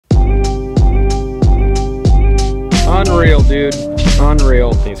Unreal, dude. Unreal.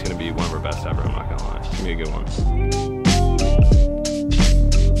 I think it's gonna be one of our best ever, I'm not gonna lie. It's gonna be a good one.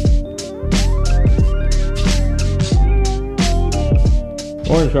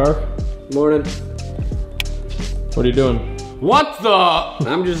 Morning, Shark. Morning. What are you doing? What the?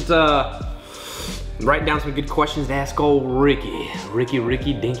 I'm just writing down some good questions to ask old Ricky. Ricky,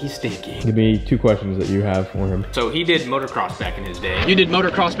 Dinky Stinky. Give me 2 questions that you have for him. So he did motocross back in his day. You did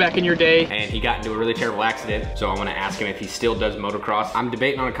motocross back in your day, and he got into a really terrible accident. So I want to ask him if he still does motocross. I'm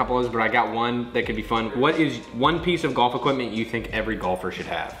debating on a couple of those, but I got one that could be fun. What is one piece of golf equipment you think every golfer should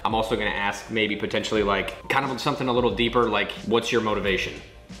have? I'm also going to ask maybe potentially like kind of something a little deeper, like what's your motivation?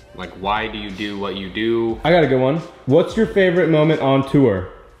 Like why do you do what you do? I got a good one. What's your favorite moment on tour?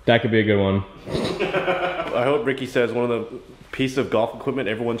 That could be a good one. I hope Ricky says one of the pieces of golf equipment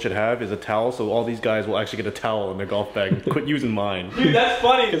everyone should have is a towel, so all these guys will actually get a towel in their golf bag and quit using mine. Dude, that's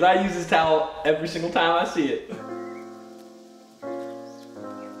funny, because I use this towel every single time I see it.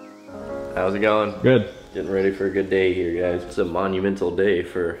 How's it going? Good. Getting ready for a good day here, guys. It's a monumental day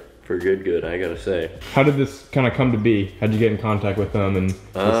for good, I gotta say. How did this kind of come to be? How'd you get in contact with them and this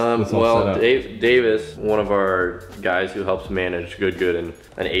all set well, up? Davis, one of our guys who helps manage Good and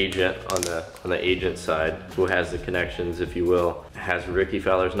an agent on the agent side, who has the connections, if you will, has Rickie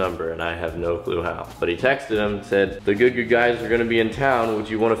Fowler's number, and I have no clue how. But he texted him, said, the good guys are gonna be in town, would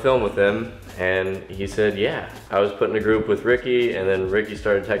you wanna film with them? And he said, yeah. I was put in a group with Ricky, and then Ricky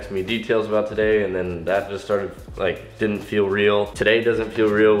started texting me details about today, and then that just started, like, didn't feel real. Today doesn't feel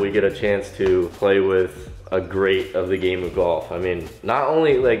real. We get a chance to play with a great of the game of golf. I mean, not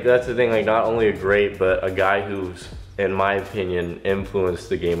only, like, that's the thing, like, not only a great, but a guy who's, in my opinion, influenced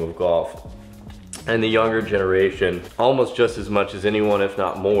the game of golf and the younger generation almost just as much as anyone, if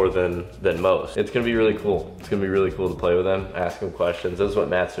not more than most. It's gonna be really cool. It's gonna be really cool to play with them, ask them questions. This is what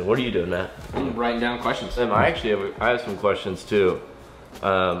Matt's doing. What are you doing, Matt? I'm writing down questions. I have some questions too.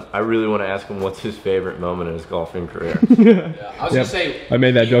 I really want to ask him what's his favorite moment in his golfing career. Yeah, I was gonna say. I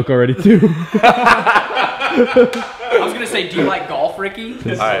made that joke already too. I was gonna say, do you like golf, Ricky?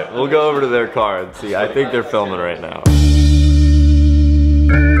 All right, we'll go over to their car and see. I think they're filming right now.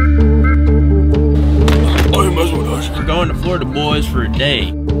 We're going to Florida, boys, for a day.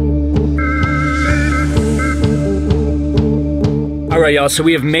 All right, y'all, so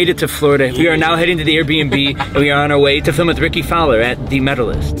we have made it to Florida. We are now heading to the Airbnb, and we are on our way to film with Rickie Fowler at The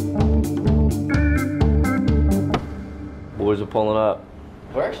Medalist. Boys are pulling up.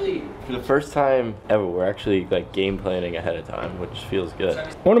 We're actually, for the first time ever, we're actually like game planning ahead of time, which feels good.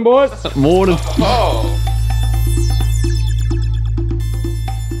 Morning, boys. Morning. Oh.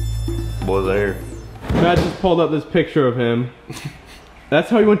 Boys are here. Matt just pulled up this picture of him. That's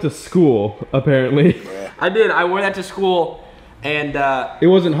how he went to school, apparently. I did. I wore that to school, and It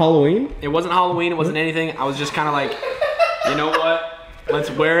wasn't Halloween? it wasn't Halloween. It wasn't anything. I was just kind of like, you know what? Let's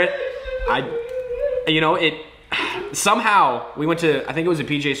wear it. Somehow we went to, I think it was a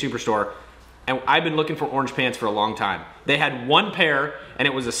PJ Superstore, and I've been looking for orange pants for a long time. They had one pair, and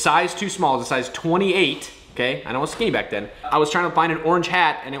it was a size too small. It was a size 28. Okay, I know I was skinny back then. I was trying to find an orange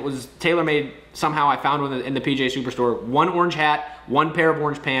hat, and it was tailor-made. Somehow I found one in the PJ Superstore. One orange hat, one pair of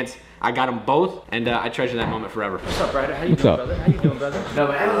orange pants. I got them both, and I treasure that moment forever. What's up, Ryder? How you doing, brother? How you doing, brother? No,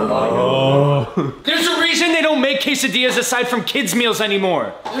 man. Oh. There's a reason they don't make quesadillas aside from kids' meals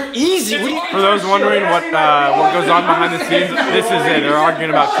anymore. They're easy. For those wondering what goes on behind the scenes, this is it. They're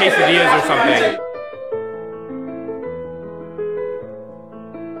arguing about quesadillas or something.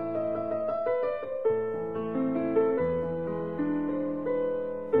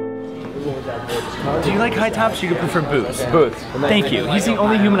 Do you like high tops or you prefer boots? Boots. Thank you. He's the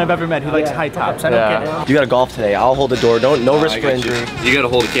only human I've ever met who likes high tops. I don't get it. You gotta golf today. I'll hold the door. No risk for injury. You gotta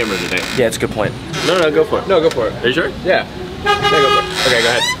hold the camera today. Yeah, it's a good point. No, go for it. No, go for it. Are you sure? Yeah. Yeah, go for it. Okay, go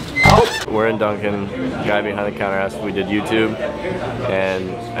ahead. We're in Duncan. The guy behind the counter asked if we did YouTube, and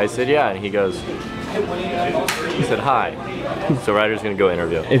I said yeah, and he said hi. So Ryder's gonna go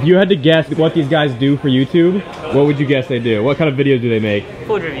interview. If you had to guess what these guys do for YouTube, what would you guess they do? What kind of videos do they make?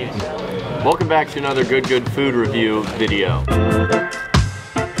 Food reviews. Welcome back to another good food review video.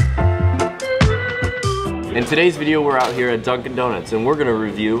 In today's video, we're out here at Dunkin' Donuts, and we're gonna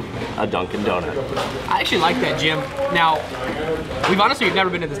review a Dunkin' Donut. I actually like that, Jim. Now, we've never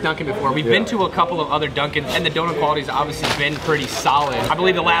been to this Dunkin' before. We've been to a couple of other Dunkins, and the donut quality's obviously been pretty solid. I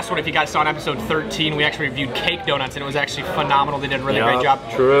believe the last one, if you guys saw in episode 13, we actually reviewed cake donuts, and it was actually phenomenal. They did a really great job.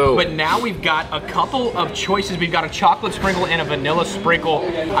 True. But now we've got a couple of choices. We've got a chocolate sprinkle and a vanilla sprinkle.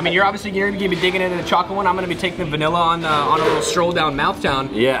 I mean, you're obviously gonna be digging into the chocolate one. I'm gonna be taking the vanilla on a little stroll down Mouthtown.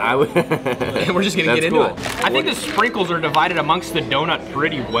 Yeah, I would. And we're just gonna get into it. I think the sprinkles are divided amongst the donut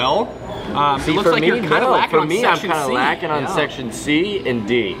pretty well. It looks for like me, you're kind of lacking for on me, I'm section kind of C. lacking on Yeah. section C and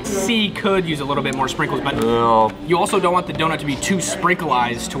D. C could use a little bit more sprinkles, but No. you also don't want the donut to be too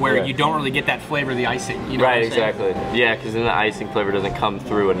sprinkleized to where you don't really get that flavor of the icing. You know Right, what I'm saying? exactly. Yeah, because then the icing flavor doesn't come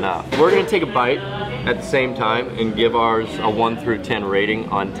through enough. We're gonna take a bite at the same time and give ours a 1 through 10 rating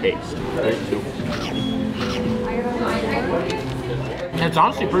on taste. Ready? 2. It's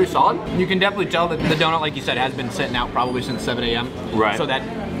honestly pretty solid. You can definitely tell that the donut, like you said, has been sitting out probably since 7 a.m. Right. So that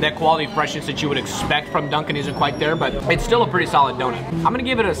quality freshness that you would expect from Dunkin' isn't quite there, but it's still a pretty solid donut. I'm gonna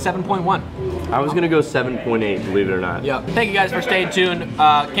give it a 7.1. I was gonna go 7.8, believe it or not. Yeah. Thank you guys for staying tuned.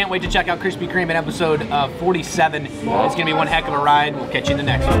 Can't wait to check out Krispy Kreme in episode 47. It's gonna be one heck of a ride. We'll catch you in the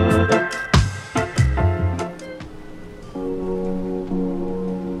next one.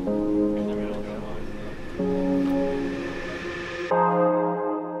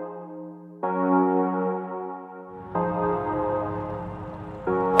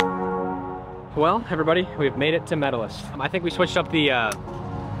 Well, everybody, we've made it to medalist. I think we switched up the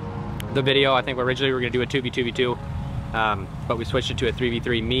video. I think originally we were gonna do a 2v2v2, but we switched it to a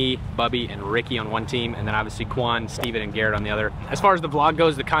 3v3. Me, Bubby, and Ricky on one team, and then obviously Quan, Steven, and Garrett on the other. As far as the vlog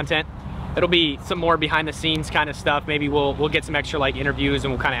goes, the content, it'll be some more behind the scenes kind of stuff. Maybe we'll get some extra like interviews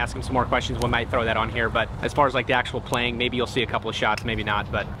and we'll kind of ask them some more questions. We might throw that on here, but as far as like the actual playing, maybe you'll see a couple of shots, maybe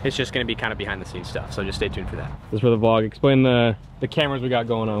not, but it's just gonna be kind of behind the scenes stuff. So just stay tuned for that. This is for the vlog. Explain the cameras we got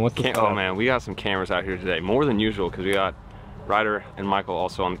going on. What's the Oh setup? man, we got some cameras out here today, more than usual, because we got Ryder and Michael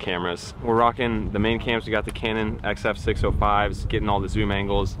also on the cameras. We're rocking the main cams. We got the Canon XF605s, getting all the zoom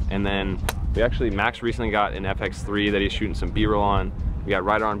angles, and then Max recently got an FX3 that he's shooting some B-roll on. We got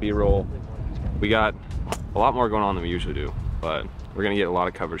Ryder on B-roll. We got a lot more going on than we usually do, but we're gonna get a lot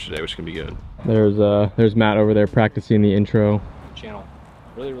of coverage today, which can be good. There's Matt over there practicing the intro. Channel.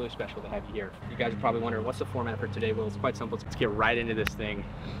 Really, really special to have you here. You guys are probably wondering, what's the format for today? Well, it's quite simple. Let's get right into this thing.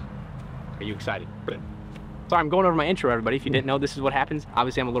 Are you excited? Good. So I'm going over my intro, everybody. If you didn't know, this is what happens.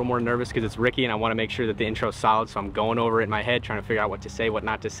 Obviously, I'm a little more nervous because it's Ricky and I want to make sure that the intro's solid, so I'm going over it in my head, trying to figure out what to say, what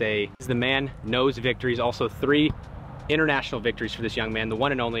not to say. The man knows victories, also 3 international victories for this young man, the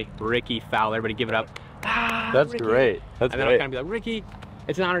one and only Rickie Fowler. Everybody give it up. That's Ricky. great. That's and then great. I'm gonna be like, Ricky,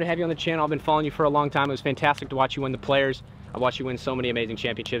 it's an honor to have you on the channel. I've been following you for a long time. It was fantastic to watch you win the players. I've watched you win so many amazing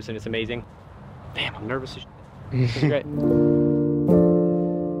championships, and it's amazing. Damn, I'm nervous as This is great.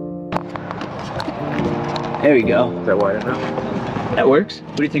 There we go. Is that wide enough? That works.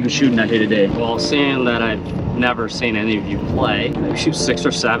 What do you think of shooting out here today? Well, seeing that I've never seen any of you play, maybe shoot 6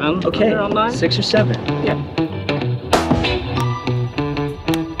 or 7. Okay, Around 9. 6 or 7. Yeah.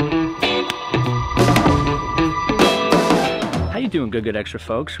 How you doing, Good Extra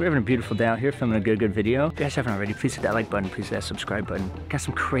folks? We're having a beautiful day out here filming a good video. If you guys haven't already, please hit that like button, please hit that subscribe button. Got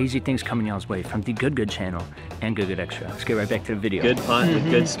some crazy things coming y'all's way from the Good channel and Good Extra. Let's get right back to the video. Good putt with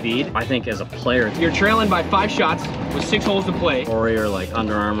good speed. I think as a player, You're trailing by 5 shots with 6 holes to play. Warrior like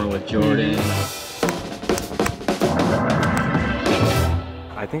Under Armour with Jordan.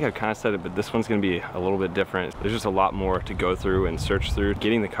 I think I've kind of said it, but this one's gonna be a little bit different. There's just a lot more to go through and search through.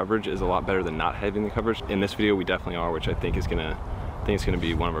 Getting the coverage is a lot better than not having the coverage. In this video, we definitely are, which I think it's gonna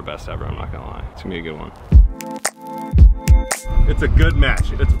be one of our best ever, I'm not gonna lie. It's gonna be a good one. It's a good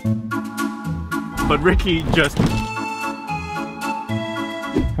match. But Ricky just...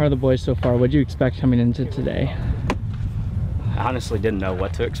 How are the boys so far? What did you expect coming into today? I honestly didn't know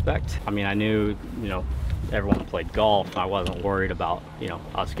what to expect. I mean, I knew, everyone played golf. I wasn't worried about,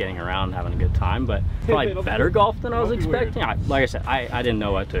 us getting around, having a good time, but probably better golf than I was expecting. Like I said, I didn't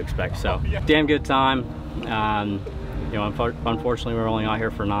know what to expect, so damn good time. Unfortunately, we're only out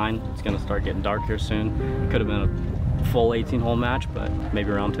here for 9. It's gonna start getting dark here soon. Could have been a full 18-hole match, but maybe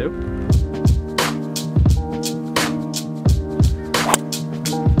round 2.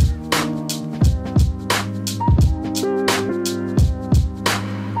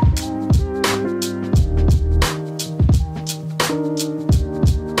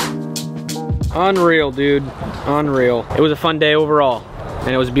 Unreal, dude. Unreal. It was a fun day overall,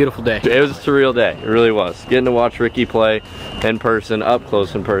 and it was a beautiful day. It was a surreal day, it really was. Getting to watch Ricky play in person, up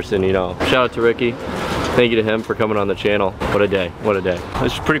close in person, Shout out to Ricky. Thank you to him for coming on the channel. What a day, what a day.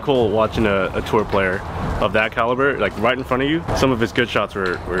 It's pretty cool watching a tour player of that caliber, like right in front of you. Some of his good shots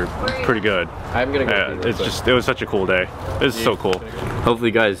were pretty good. I'm gonna go. It was such a cool day. It's so cool. Hopefully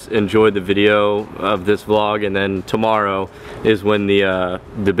you guys enjoyed the video of this vlog, and then tomorrow is when the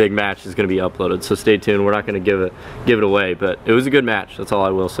big match is gonna be uploaded. So stay tuned. We're not gonna give it away, but it was a good match. That's all I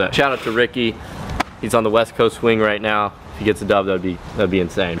will say. Shout out to Ricky. He's on the West Coast swing right now. If he gets a dub, that'd be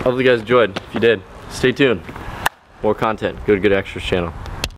insane. Hopefully you guys enjoyed. If you did, stay tuned. More content. Good Extras channel.